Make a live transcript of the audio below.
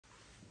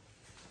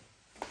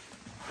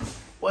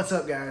What's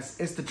up, guys?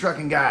 It's the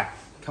trucking guy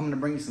coming to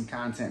bring you some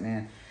content,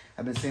 man.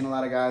 I've been seeing a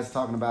lot of guys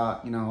talking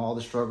about, all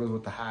the struggles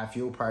with the high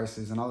fuel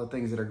prices and all the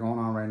things that are going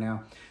on right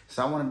now.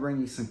 So I want to bring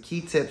you some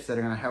key tips that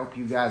are going to help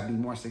you guys be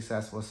more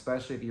successful,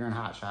 especially if you're in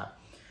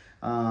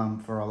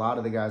HOTSHOT. For a lot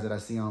of the guys that I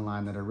see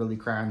online that are really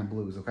crying the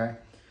blues, okay?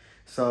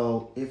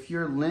 So if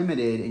you're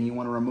limited and you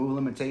want to remove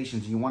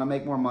limitations, you want to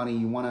make more money,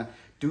 you want to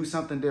do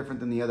something different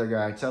than the other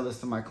guy, I tell this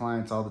to my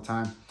clients all the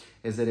time,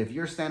 is that if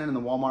you're standing in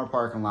the Walmart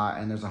parking lot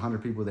and there's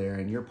 100 people there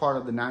and you're part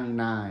of the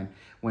 99,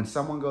 when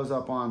someone goes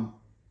up on,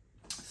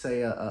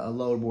 say, a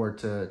load board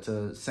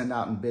to send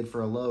out and bid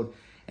for a load,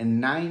 and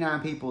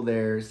 99 people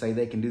there say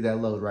they can do that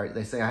load, right?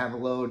 They say, I have a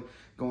load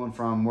going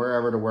from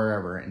wherever to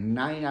wherever, and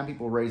 99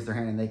 people raise their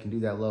hand and they can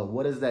do that load.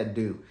 What does that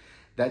do?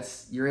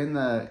 You're in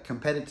the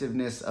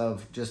competitiveness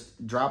of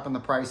just dropping the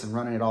price and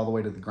running it all the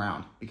way to the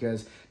ground.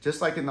 Because just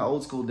like in the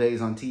old school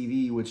days on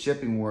TV with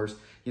Shipping Wars,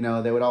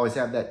 they would always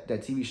have that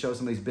TV show,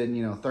 somebody's bidding,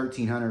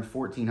 $1,300,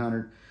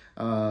 $1,400,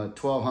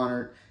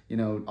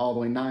 $1,200, all the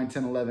way 9,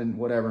 10, 11,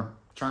 whatever,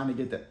 trying to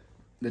get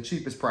the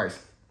cheapest price.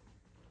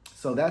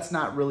 So that's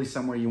not really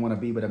somewhere you want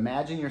to be, but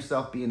imagine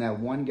yourself being that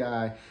one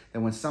guy that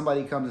when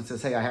somebody comes and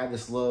says, hey, I have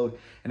this load,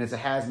 and it's a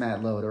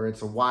hazmat load, or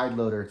it's a wide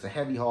load, or it's a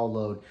heavy haul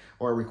load,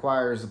 or it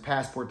requires a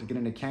passport to get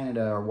into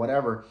Canada, or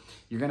whatever,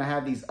 you're going to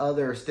have these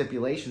other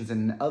stipulations,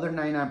 and the other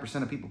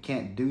 99% of people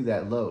can't do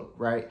that load,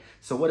 right?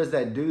 So what does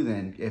that do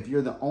then? If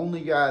you're the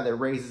only guy that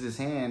raises his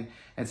hand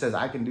and says,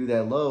 I can do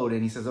that load,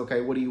 and he says,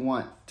 okay, what do you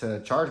want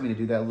to charge me to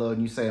do that load?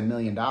 And you say $1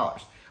 million.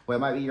 Well, it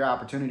might be your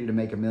opportunity to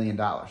make $1 million,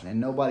 and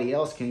nobody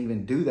else can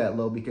even do that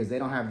load because they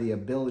don't have the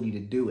ability to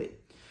do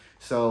it.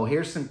 So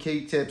here's some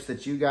key tips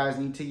that you guys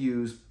need to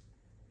use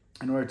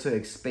in order to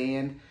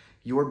expand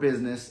your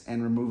business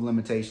and remove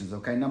limitations.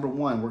 Okay, number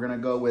one, we're going to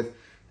go with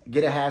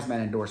get a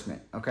hazmat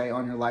endorsement, okay,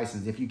 on your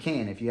license. If you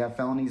can, if you have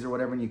felonies or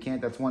whatever and you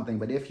can't, that's one thing.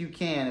 But if you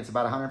can, it's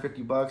about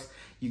 $150.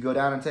 You go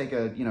down and take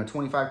a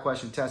 25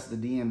 question test at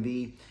the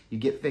DMV. You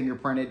get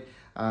fingerprinted.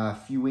 A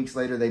few weeks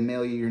later, they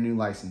mail you your new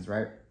license,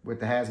 right? With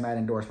the hazmat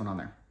endorsement on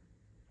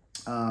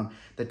there.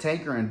 The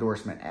tanker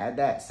endorsement, add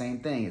that, same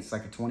thing. It's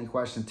like a 20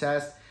 question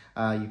test.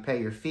 You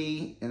pay your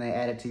fee and they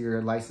add it to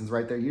your license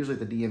right there, usually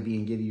at the DMV,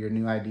 and give you your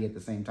new ID at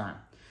the same time.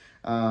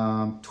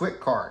 TWIC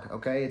card,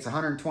 okay? It's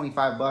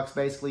 $125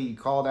 basically. You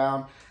call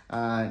down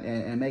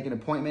and make an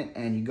appointment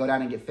and you go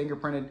down and get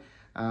fingerprinted.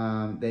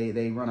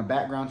 They run a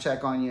background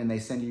check on you and they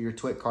send you your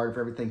TWIC card if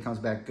everything comes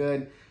back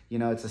good.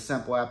 It's a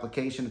simple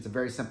application. It's a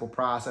very simple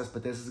process,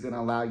 but this is going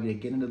to allow you to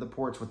get into the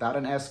ports without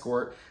an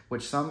escort,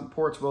 which some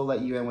ports will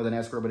let you in with an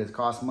escort, but it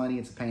costs money.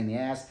 It's a pain in the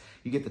ass.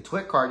 You get the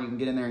TWIC card, you can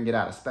get in there and get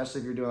out,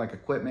 especially if you're doing like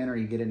equipment or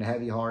you get into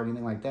heavy haul or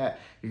anything like that.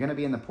 You're going to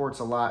be in the ports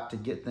a lot to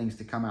get things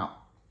to come out.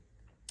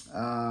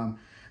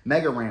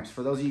 Mega ramps.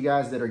 For those of you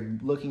guys that are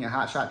looking at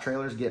HOTSHOT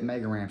trailers, get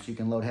mega ramps. You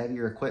can load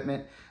heavier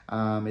equipment.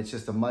 It's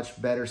just a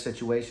much better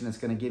situation. It's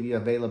going to give you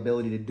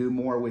availability to do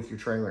more with your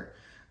trailer.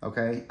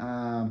 Okay.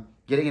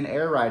 Getting an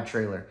air ride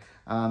trailer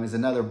is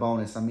another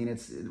bonus. I mean,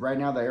 it's right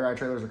now the air ride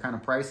trailers are kind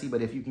of pricey,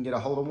 but if you can get a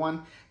hold of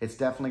one, it's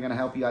definitely going to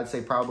help you. I'd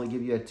say probably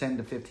give you a 10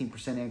 to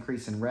 15%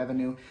 increase in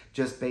revenue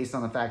just based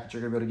on the fact that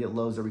you're going to be able to get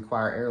loads that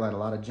require air ride. A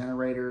lot of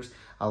generators,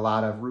 a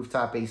lot of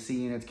rooftop AC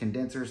units,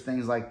 condensers,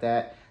 things like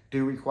that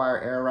do require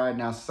air ride.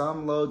 Now,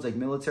 some loads, like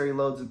military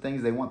loads and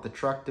things, they want the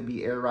truck to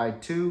be air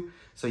ride too,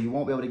 so you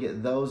won't be able to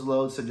get those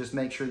loads. So just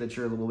make sure that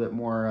you're a little bit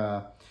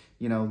more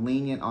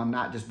lenient on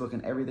not just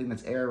booking everything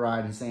that's air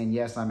ride and saying,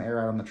 yes, I'm air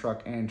ride on the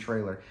truck and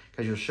trailer,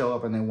 because you'll show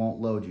up and they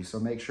won't load you. So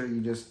make sure you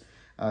just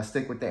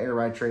stick with the air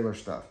ride trailer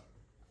stuff.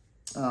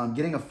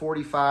 Getting a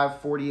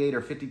 45, 48,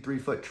 or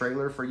 53-foot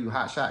trailer for you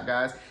HOTSHOT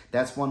guys,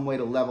 that's one way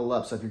to level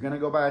up. So if you're going to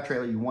go buy a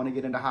trailer, you want to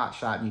get into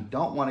HOTSHOT, and you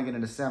don't want to get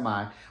into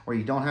semi, or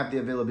you don't have the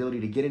availability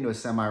to get into a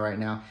semi right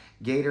now,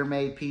 Gator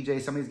made,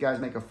 PJ, some of these guys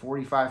make a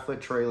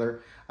 45-foot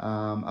trailer,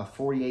 a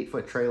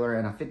 48-foot trailer,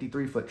 and a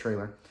 53-foot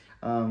trailer.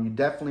 You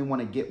definitely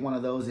want to get one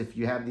of those if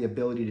you have the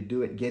ability to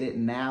do it. Get it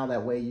now.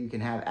 That way you can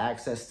have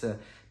access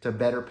to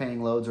better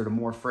paying loads or to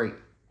more freight.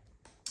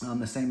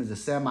 The same as a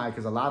semi,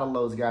 because a lot of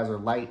loads, guys, are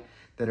light,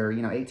 that are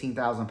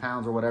 18,000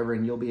 pounds or whatever,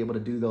 and you'll be able to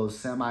do those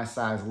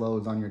semi-sized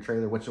loads on your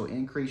trailer, which will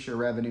increase your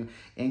revenue,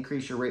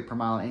 increase your rate per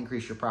mile, and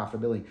increase your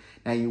profitability.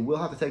 Now, you will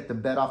have to take the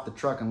bed off the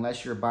truck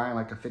unless you're buying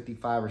like a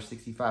 55 or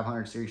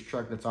 6500 series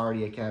truck that's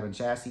already a cabin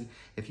chassis.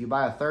 If you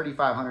buy a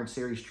 3500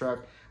 series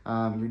truck,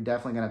 you're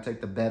definitely going to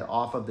take the bed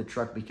off of the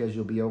truck because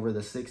you'll be over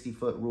the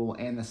 60-foot rule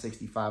and the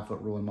 65-foot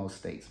rule in most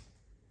states.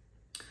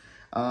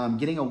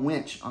 Getting a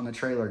winch on the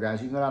trailer, guys.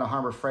 You can go down to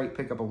Harbor Freight,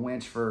 pick up a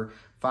winch for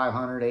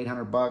 $500,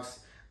 $800.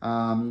 You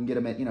can get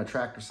them at,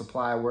 Tractor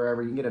Supply,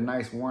 wherever. You can get a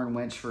nice Warren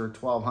winch for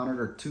 $1,200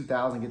 or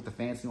 $2,000, get the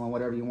fancy one,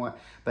 whatever you want.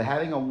 But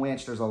having a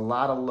winch, there's a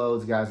lot of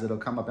loads, guys, that'll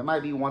come up. It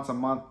might be once a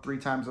month, 3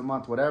 times a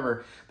month,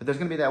 whatever. But there's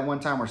going to be that one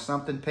time where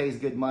something pays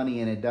good money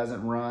and it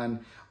doesn't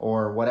run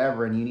or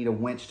whatever, and you need a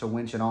winch to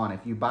winch it on.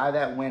 If you buy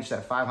that winch,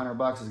 that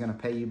 $500 is going to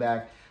pay you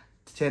back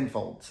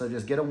tenfold. So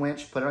just get a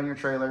winch, put it on your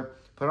trailer,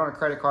 put it on a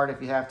credit card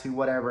if you have to,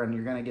 whatever, and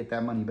you're going to get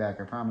that money back.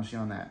 I promise you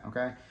on that,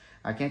 okay?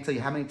 I can't tell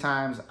you how many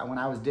times when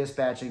I was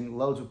dispatching,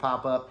 loads would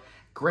pop up,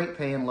 great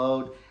paying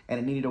load, and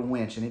it needed a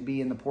winch, and it'd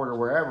be in the port or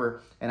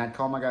wherever, and I'd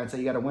call my guy and say,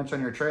 you got a winch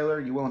on your trailer?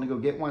 You willing to go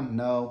get one?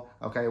 No.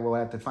 Okay, well, I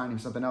have to find him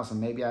something else,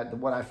 and maybe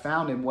what I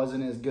found him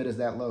wasn't as good as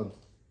that load.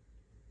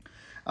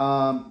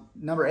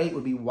 Number 8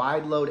 would be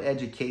wide load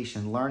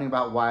education, learning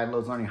about wide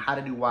loads, learning how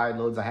to do wide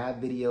loads. I have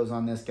videos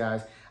on this,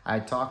 guys. I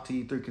talk to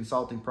you through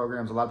consulting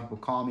programs. A lot of people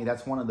call me.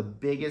 That's one of the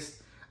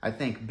biggest, I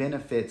think,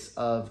 benefits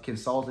of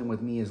consulting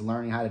with me is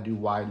learning how to do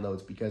wide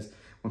loads, because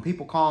when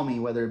people call me,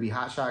 whether it be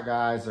hotshot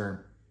guys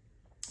or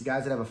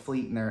guys that have a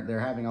fleet and they're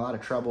having a lot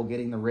of trouble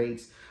getting the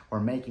rates or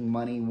making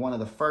money, one of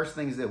the first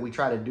things that we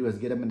try to do is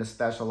get them into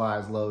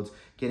specialized loads,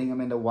 getting them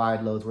into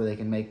wide loads where they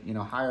can make, you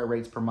know, higher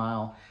rates per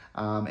mile.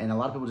 And a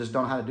lot of people just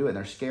don't know how to do it, and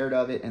they're scared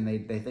of it, and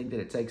they think that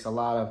it takes a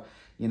lot of,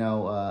 you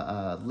know,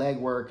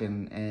 legwork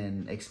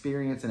and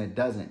experience, and it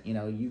doesn't. You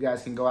know, you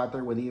guys can go out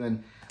there with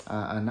even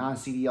a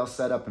non-CDL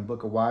setup and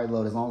book a wide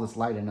load as long as it's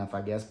light enough,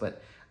 I guess.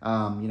 But,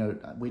 you know,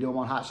 we do them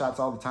on hot shots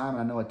all the time,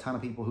 and I know a ton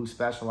of people who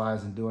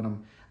specialize in doing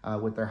them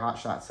with their hot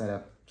shot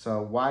setup.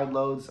 So wide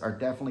loads are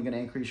definitely going to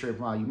increase your rate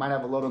per mile. You might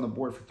have a load on the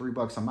board for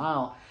 $3 a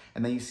mile,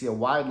 and then you see a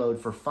wide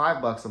load for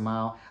 $5 a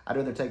mile. I'd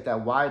rather take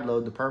that wide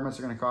load. The permits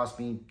are going to cost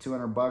me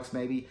 $200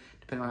 maybe,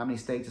 depending on how many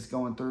states it's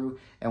going through.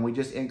 And we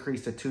just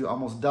increased it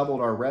almost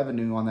doubled our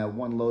revenue on that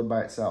one load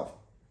by itself.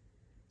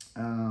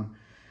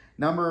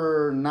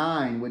 Number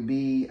 9 would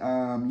be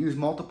use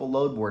multiple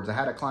load boards. I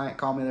had a client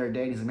call me the other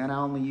day, and he said, man, I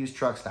only use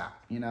truck stop,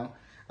 you know.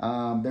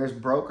 There's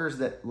brokers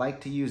that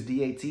like to use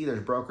DAT. There's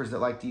brokers that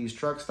like to use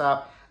truck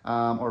stop.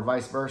 Or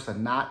vice versa.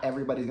 Not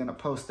everybody's going to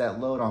post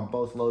that load on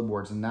both load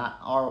boards, and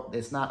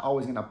it's not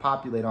always going to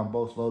populate on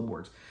both load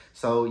boards.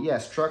 So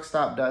yes, truck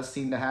stop does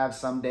seem to have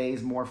some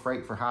days more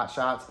freight for hot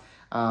shots.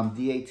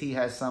 DAT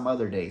has some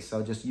other days.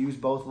 So just use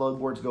both load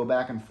boards, go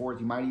back and forth.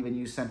 You might even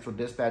use central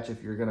dispatch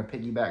if you're going to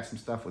piggyback some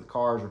stuff with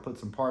cars or put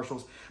some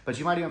partials. But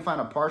you might even find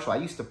a partial. I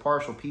used to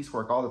partial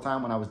piecework all the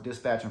time when I was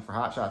dispatching for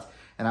hot shots.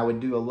 And I would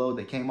do a load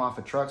that came off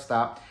a truck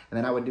stop, and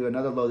then I would do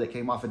another load that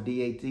came off a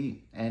DAT.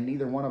 And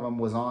neither one of them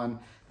was on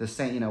the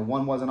same, you know,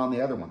 one wasn't on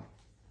the other one.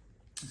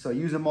 So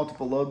using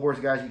multiple load boards,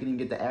 guys, you can even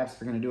get the apps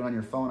if you're going to do it on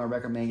your phone. I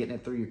recommend getting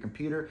it through your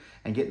computer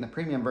and getting the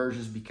premium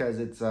versions because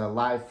it's a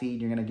live feed.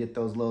 You're going to get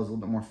those loads a little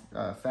bit more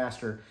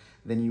faster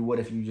than you would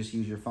if you just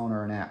use your phone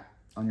or an app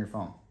on your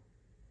phone.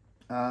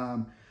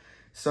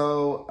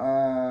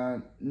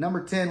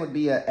 Number 10 would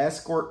be a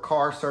escort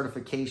car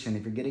certification.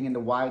 If you're getting into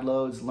wide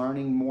loads,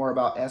 learning more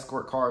about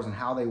escort cars and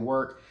how they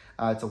work.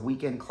 It's a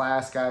weekend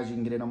class, guys. You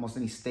can get it in almost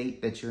any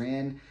state that you're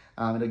in.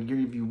 It'll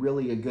give you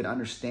really a good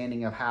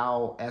understanding of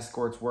how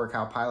escorts work,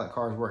 how pilot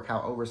cars work,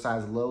 how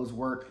oversized loads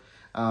work,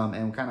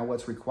 and kind of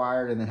what's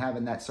required. And then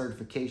having that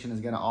certification is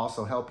going to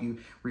also help you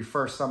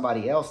refer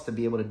somebody else to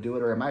be able to do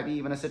it. Or it might be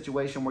even a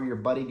situation where your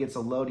buddy gets a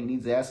load, he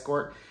needs an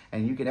escort,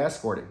 and you can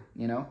escort him,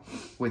 you know,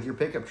 with your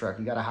pickup truck.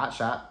 You got a hot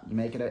shot, you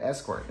make it an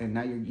escort, and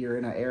now you're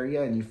in an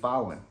area and you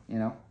follow him, you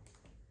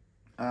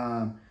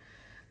know.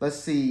 Let's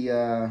see,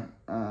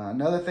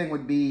 another thing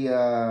would be,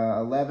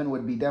 11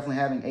 would be definitely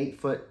having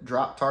 8-foot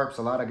drop tarps.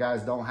 A lot of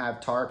guys don't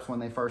have tarps when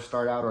they first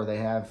start out, or they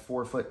have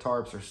 4-foot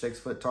tarps or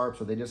 6-foot tarps,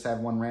 or they just have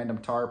one random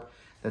tarp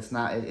that's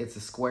not, it's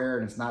a square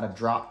and it's not a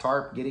drop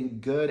tarp.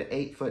 Getting good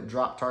 8-foot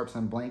drop tarps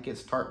and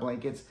blankets, tarp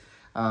blankets,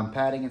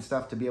 padding and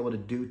stuff to be able to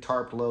do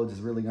tarp loads is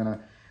really going to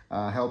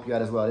help you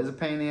out as well. It is a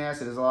pain in the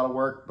ass. It is a lot of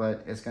work,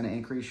 but it's going to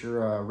increase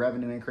your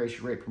revenue, increase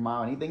your rate per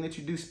mile. Anything that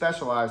you do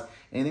specialized,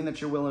 anything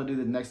that you're willing to do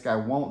that the next guy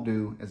won't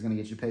do is going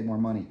to get you paid more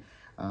money.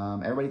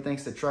 Everybody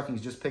thinks that trucking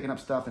is just picking up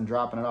stuff and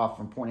dropping it off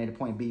from point A to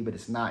point B, but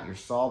it's not. You're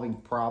solving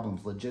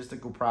problems,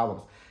 logistical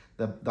problems.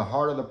 The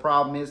harder the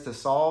problem is to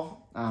solve,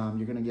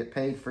 you're going to get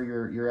paid for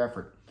your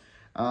effort.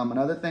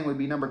 Another thing would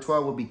be number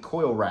 12 would be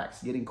coil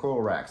racks, getting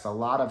coil racks. A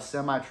lot of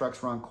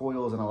semi-trucks run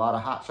coils, and a lot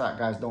of hotshot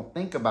guys don't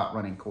think about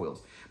running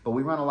coils. But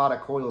we run a lot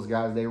of coils,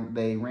 guys.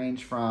 They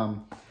range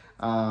from,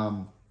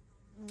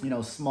 you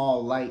know,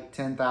 small, light,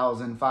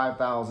 10,000,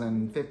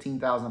 5,000,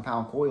 15,000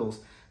 pound coils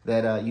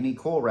that you need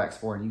coil racks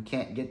for, and you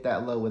can't get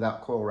that low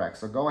without coil racks.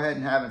 So go ahead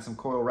and having some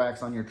coil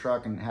racks on your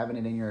truck and having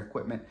it in your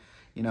equipment,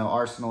 you know,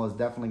 arsenal is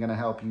definitely going to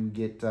help you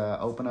get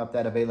open up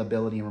that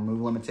availability and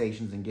remove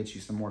limitations and get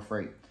you some more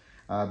freight.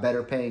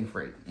 Better paying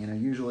freight. You know,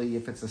 usually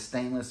if it's a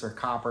stainless or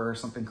copper or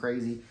something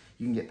crazy,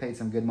 you can get paid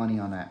some good money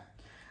on that.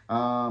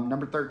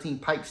 Number 13,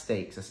 pipe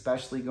stakes,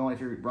 especially if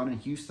you're running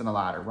Houston a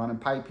lot or running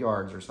pipe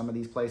yards or some of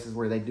these places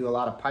where they do a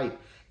lot of pipe,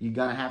 you're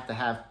going to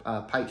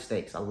have pipe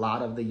stakes. A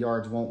lot of the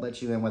yards won't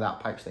let you in without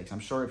pipe stakes. I'm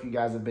sure if you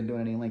guys have been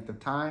doing any length of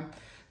time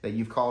that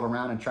you've called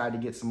around and tried to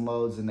get some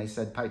loads and they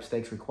said pipe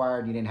stakes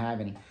required, you didn't have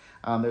any.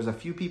 There's a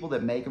few people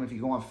that make them. If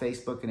you go on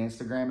Facebook and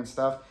Instagram and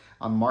stuff,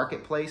 on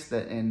Marketplace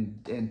that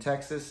in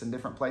Texas and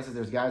different places,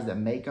 there's guys that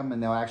make them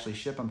and they'll actually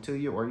ship them to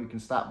you, or you can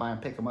stop by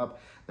and pick them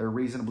up. They're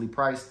reasonably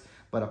priced,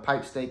 but a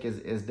pipe stake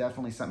is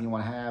definitely something you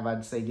want to have.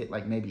 I'd say get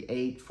like maybe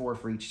 8, 4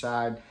 for each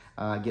side.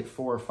 Get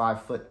 4 or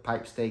 5 foot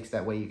pipe stakes.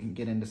 That way you can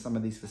get into some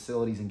of these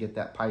facilities and get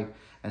that pipe,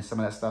 and some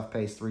of that stuff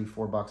pays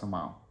 $3-4 a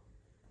mile.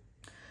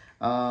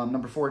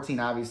 Number 14,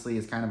 obviously,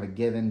 is kind of a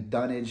given.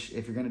 Dunnage.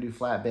 If you're going to do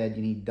flatbed,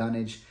 you need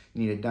dunnage.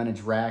 You need a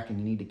dunnage rack, and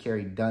you need to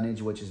carry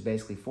dunnage, which is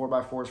basically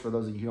 4x4s, for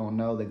those of you who don't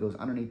know, that goes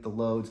underneath the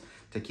loads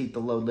to keep the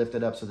load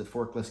lifted up so that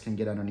forklifts can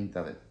get underneath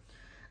of it.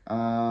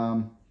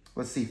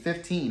 Let's see,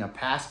 15, a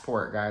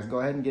passport, guys. Go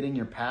ahead and get in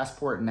your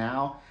passport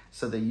now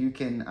so that you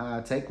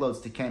can take loads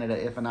to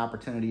Canada if an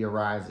opportunity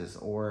arises,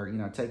 or, you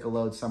know, take a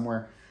load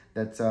somewhere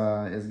that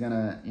is going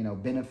to,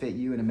 benefit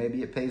you, and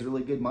maybe it pays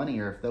really good money.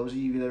 Or if those of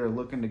you that are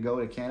looking to go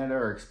to Canada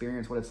or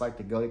experience what it's like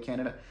to go to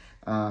Canada,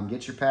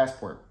 get your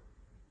passport.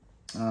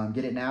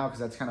 Get it now, because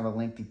that's kind of a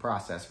lengthy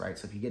process, right?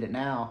 So if you get it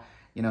now,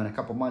 in a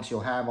couple months, you'll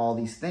have all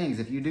these things.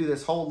 If you do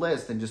this whole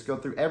list and just go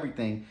through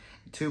everything,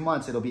 2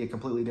 months, it'll be a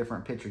completely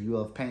different picture. You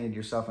will have painted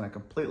yourself in a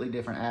completely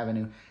different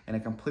avenue, in a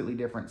completely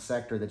different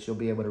sector that you'll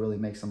be able to really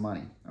make some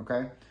money,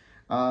 okay?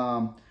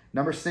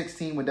 Number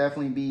 16 would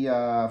definitely be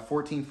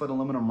 14-foot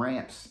aluminum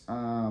ramps.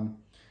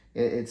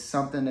 It's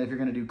something that if you're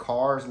going to do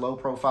cars,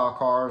 low-profile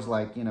cars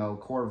like,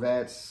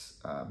 Corvettes,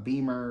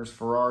 Beamers,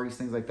 Ferraris,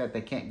 things like that,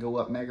 they can't go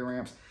up mega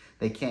ramps.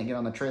 They can't get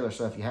on the trailer.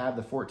 So if you have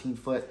the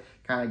 14-foot,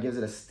 kind of gives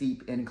it a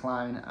steep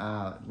incline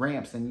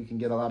ramps, then you can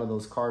get a lot of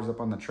those cars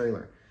up on the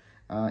trailer.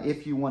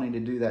 If you wanted to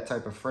do that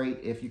type of freight,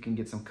 if you can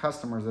get some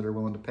customers that are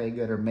willing to pay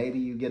good, or maybe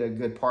you get a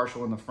good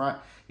partial in the front,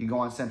 you go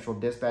on central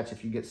dispatch.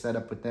 If you get set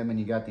up with them and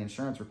you got the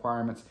insurance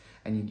requirements,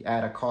 and you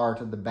add a car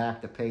to the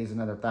back that pays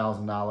another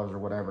 $1,000 or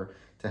whatever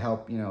to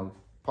help,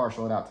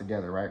 partial it out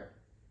together, right?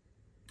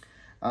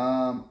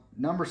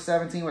 Number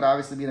 17 would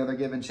obviously be another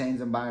given,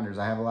 chains and binders.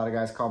 I have a lot of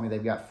guys call me,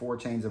 they've got 4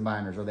 chains and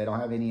binders, or they don't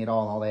have any at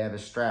all they have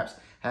is straps.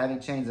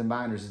 Having chains and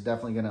binders is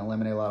definitely going to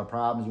eliminate a lot of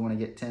problems. You want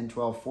to get 10,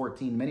 12,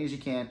 14, many as you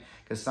can,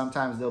 because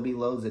sometimes there'll be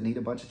loads that need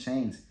a bunch of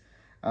chains.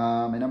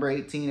 And number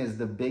 18 is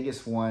the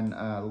biggest one.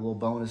 The little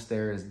bonus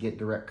there is get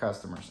direct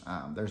customers.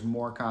 There's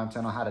more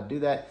content on how to do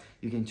that.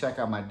 You can check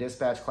out my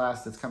dispatch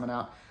class that's coming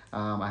out.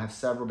 I have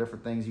several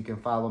different things. You can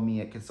follow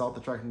me at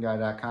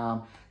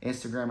consultthetruckingguy.com,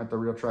 Instagram at The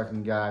Real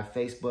Trucking Guy,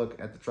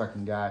 Facebook at The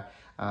Trucking Guy.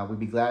 We'd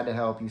be glad to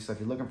help you. So if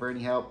you're looking for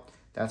any help,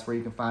 that's where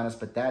you can find us.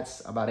 But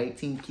that's about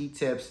 18 key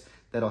tips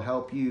that'll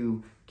help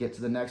you get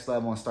to the next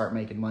level and start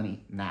making money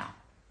now.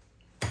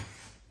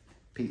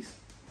 Peace.